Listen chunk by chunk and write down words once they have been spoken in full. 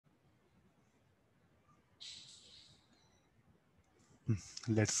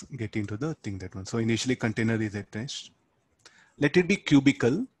Let's get into the thing that one. So initially container is attached. Let it be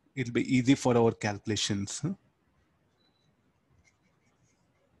cubical. It'll be easy for our calculations.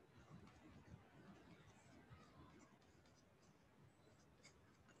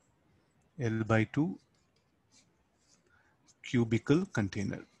 L by 2 cubical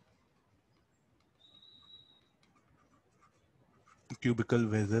container. Cubical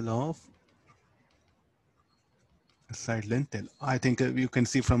vessel of side length L. I think you can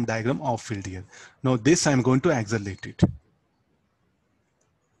see from diagram of field here. Now this I'm going to accelerate it.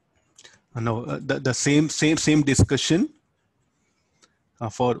 Now the same discussion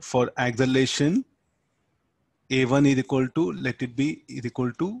for acceleration. A1 is equal to, let it be, is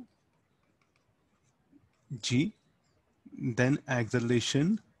equal to G. Then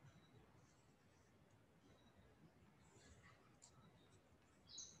acceleration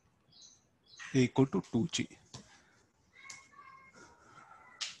equal to 2G.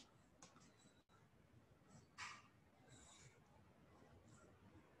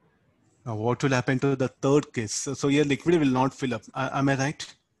 Now what will happen to the third case? So here liquid will not fill up. Am I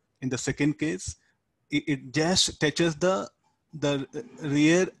right? In the second case, it just touches the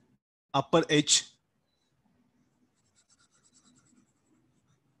rear upper edge.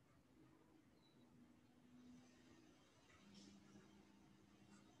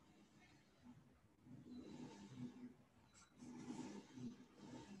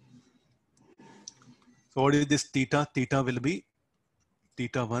 So what is this theta? Theta will be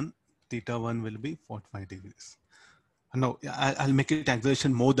theta 1. Theta 1 will be 45 degrees. No, I'll make it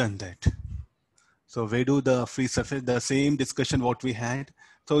acceleration more than that. So where do the free surface, the same discussion what we had.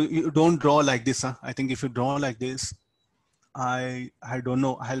 So you don't draw like this. Huh? I think if you draw like this, I don't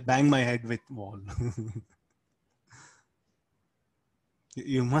know, I'll bang my head with wall.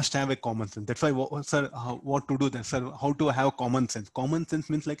 You must have a common sense. That's why, sir, what to do then, sir? How to have common sense? Common sense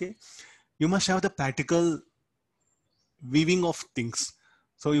means like you must have the practical weaving of things.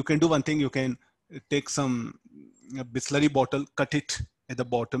 So you can do one thing. You can take some Bisleri bottle, cut it at the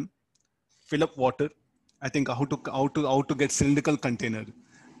bottom, fill up water. I think how to get cylindrical container.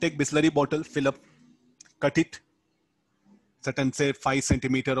 Take Bisleri bottle, fill up, cut it, certain say 5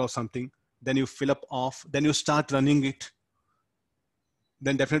 centimeter or something. Then you fill up off. Then you start running it.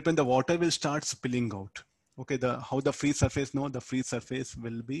 Then definitely the water will start spilling out. Okay, how the free surface, no, the free surface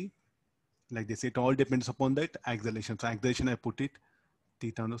will be like this. It all depends upon that acceleration. So acceleration, I put it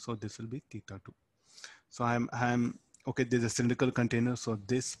theta no, so this will be theta 2. So I'm okay, there's a cylindrical container. So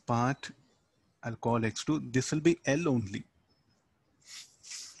this part I'll call x2. This will be L only.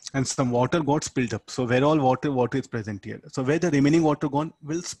 And some water got spilled up. So where all water is present here. So where the remaining water gone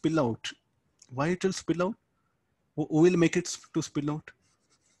will spill out. Why it will spill out? Who will make it to spill out?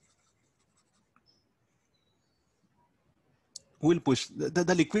 Who will push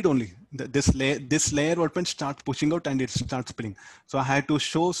the liquid only? This layer what starts pushing out and it starts spilling. So I had to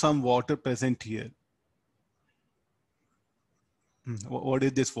show some water present here. What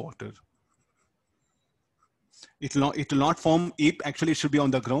is this water? It will not form heap. Actually, it should be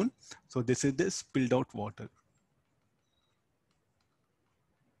on the ground. So this is this spilled out water.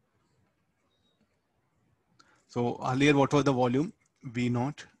 So earlier, what was the volume?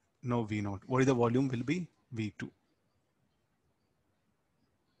 V0. No V0. What is the volume? Will be V2.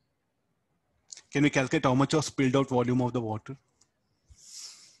 Can we calculate how much of spilled out volume of the water?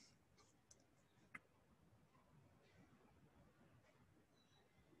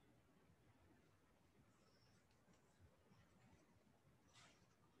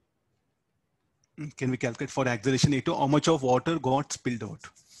 Can we calculate for acceleration A2 how much of water got spilled out?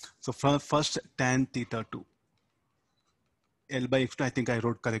 So from first tan theta 2. L by x2, I think I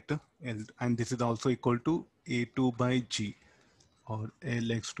wrote correct. L, and this is also equal to A2 by G, or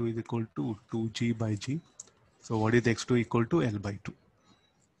Lx2 is equal to 2G by G. So what is x2 equal to? L by 2.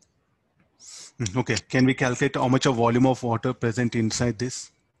 Okay, can we calculate how much of volume of water present inside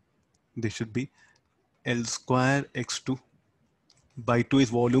this? This should be L square x2 by 2 is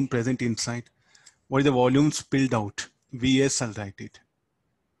volume present inside. What is the volume spilled out? Vs, I'll write it.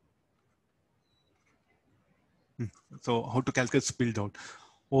 So how to calculate spilled out?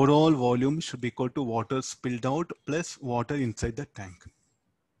 Overall volume should be equal to water spilled out plus water inside the tank.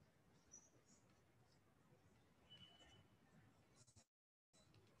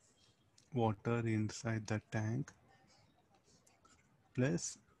 Water inside the tank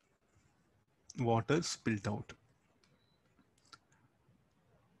plus water spilled out.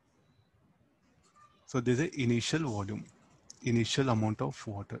 So there's an initial volume, initial amount of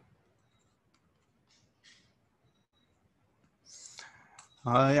water.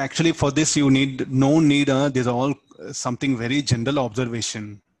 Actually, for this, you need no need. These are all something very general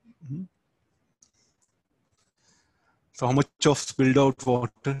observation. So how much of spilled out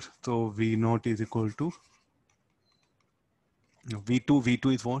water? So V naught is equal to V2.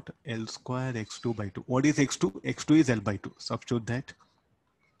 V2 is what? L square X2 by 2. What is X2? X2 is L by 2. Substitute that.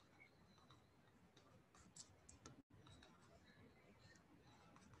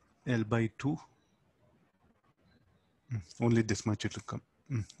 L by 2. Only this much it will come.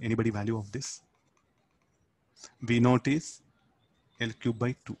 Anybody value of this? V naught is L cube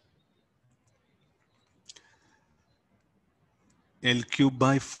by 2. L cube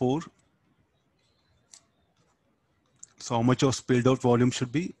by 4. So how much of spilled out volume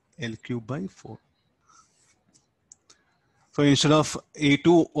should be? L cube by 4. So instead of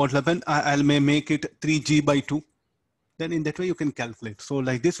A2, what will happen? I'll make it 3G by 2. Then in that way you can calculate. So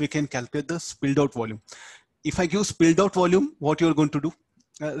like this, we can calculate the spilled out volume. If I give spilled out volume, what you're going to do?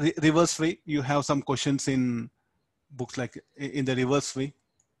 Reverse way, you have some questions in books like in the reverse way.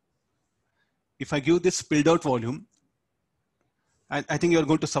 If I give this spilled out volume, I think you're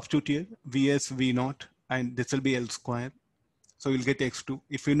going to substitute here Vs, V naught, and this will be L square. So you'll get X2.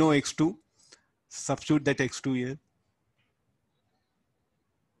 If you know X2, substitute that X2 here.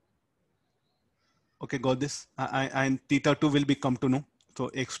 Okay, got this. And theta 2 will become to know. So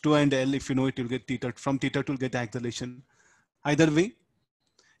X2 and L, if you know it, you'll get theta. From theta 2, you'll get the acceleration. Either way,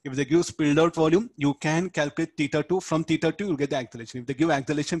 if they give spilled out volume, you can calculate theta 2. From theta 2, you'll get the acceleration. If they give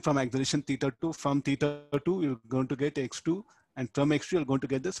acceleration from acceleration theta 2, from theta 2, you're going to get X2. And from X2, you're going to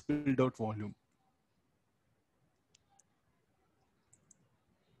get the spilled out volume.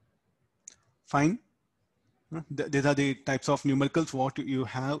 Fine. These are the types of numericals what you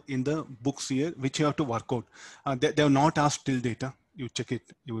have in the books here, which you have to work out. They have not asked till data. You check it.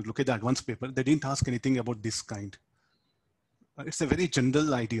 You look at the advanced paper. They didn't ask anything about this kind. It's a very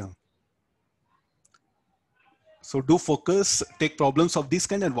general idea. So do focus, take problems of this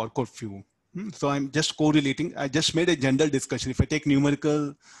kind and work out few. So I'm just correlating. I just made a general discussion. If I take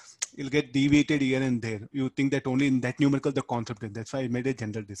numerical, you'll get deviated here and there. You think that only in that numerical the concept is. That's why I made a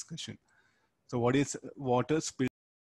general discussion. So what is water spilled